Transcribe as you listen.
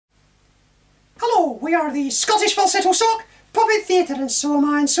we are the Scottish Falsetto Sock, Puppet Theatre, and so am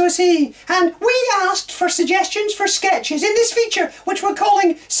I and so is he. And we asked for suggestions for sketches in this feature, which we're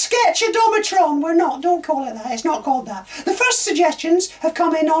calling Sketchadometron. We're not, don't call it that, it's not called that. The first suggestions have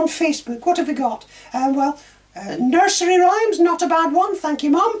come in on Facebook. What have we got? Nursery rhymes, not a bad one, thank you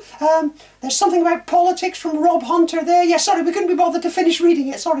Mum. There's something about politics from Rob Hunter there. Yeah, sorry, we couldn't be bothered to finish reading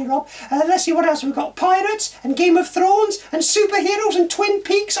it, sorry Rob. Let's see what else we've got. Pirates and Game of Thrones and superheroes and Twin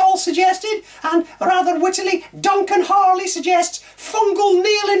Peaks all suggested, and rather wittily Duncan Harley suggests fungal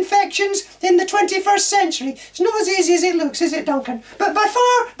nail infections in the 21st century. It's not as easy as it looks, is it, Duncan? But by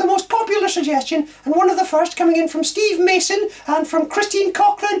far the most popular suggestion, and one of the first, coming in from Steve Mason and from Christine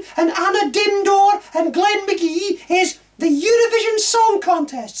Cochran and Anna Dindor and Glenn McGee, is the Eurovision Song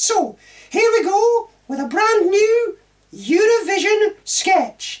Contest. So, here we go with a brand new Eurovision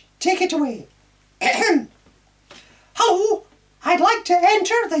sketch. Take it away. Hello, I'd like to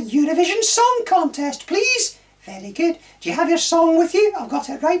enter the Eurovision Song Contest, please. Very good. Do you have your song with you? I've got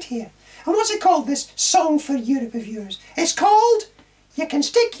it right here. And what's it called, this Song for Europe of yours? It's called You Can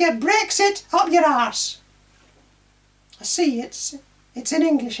Stick Your Brexit Up Your Arse. I see, it's in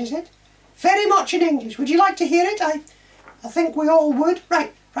English, is it? Very much in English. Would you like to hear it? I think we all would.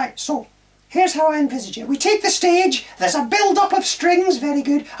 Right, so here's how I envisage it. We take the stage, there's a build-up of strings, very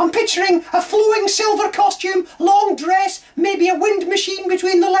good. I'm picturing a flowing silver costume, long dress, maybe a wind machine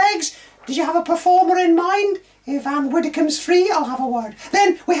between the legs. Did you have a performer in mind? If Anne Widdecombe's free, I'll have a word.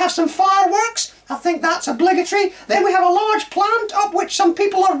 Then we have some fireworks, I think that's obligatory. Then we have a large plant up which some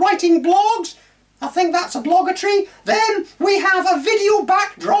people are writing blogs. I think that's obligatory. Then we have a video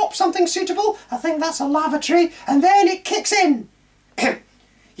backdrop, something suitable. I think that's a lavatory. And then it kicks in.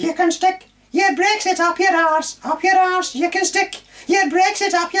 You can stick your Brexit up your arse, you can stick your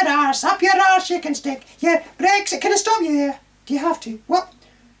Brexit up your arse, you can stick your Brexit. Can I stop you there? Do you have to? Well,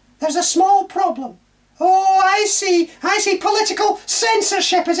 there's a small problem. Oh, I see, political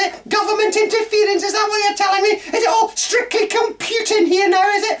censorship, is it? Government interference, is that what you're telling me? Is it all strictly computing here now,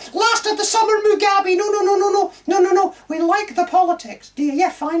 is it? Last of the summer Mugabe, no, we like the politics. Do you? Yeah,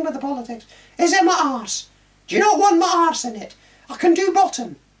 fine with the politics. Is it my arse? Do you not want my arse in it? I can do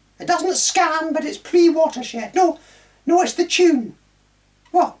bottom. It doesn't scan, but it's pre-watershed. No, it's the tune.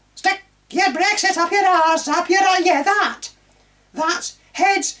 What? Stick your Brexit up your arse, yeah, that. That's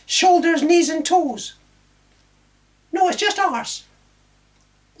heads, shoulders, knees and toes. No, it's just arse.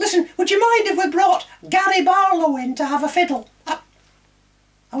 Listen, would you mind if we brought Gary Barlow in to have a fiddle? I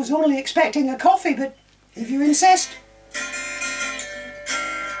was only expecting a coffee, but if you insist.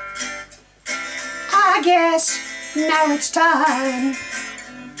 I guess now it's time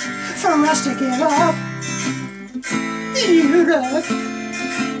for us to give up Europe.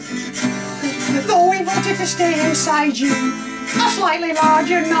 Though we voted to stay inside you, a slightly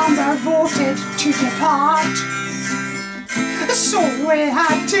larger number voted to depart. So we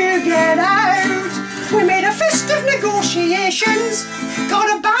had to get out. We made a fist of negotiations, got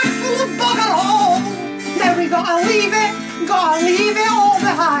a bag full of bugger all. Now we gotta leave it all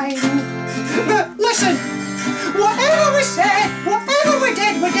behind. But listen, whatever we said, whatever we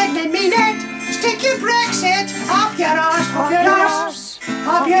didn't mean it. Stick your Brexit up your arse,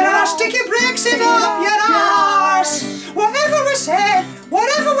 up your arse, stick your Brexit up your arse. Whatever we said,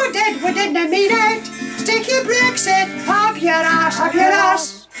 whatever we didn't mean it. Stick your Brexit up your arse, up your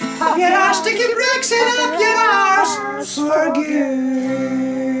arse, up your arse, stick your Brexit up your arse for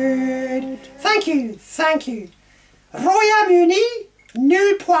good. Thank you. Royaume-Uni,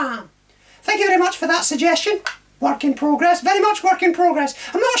 nul point. Thank you very much for that suggestion. Work in progress, very much work in progress.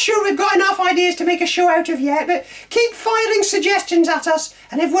 I'm not sure we've got enough ideas to make a show out of yet, but keep firing suggestions at us,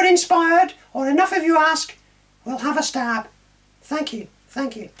 and if we're inspired, or enough of you ask, we'll have a stab. Thank you.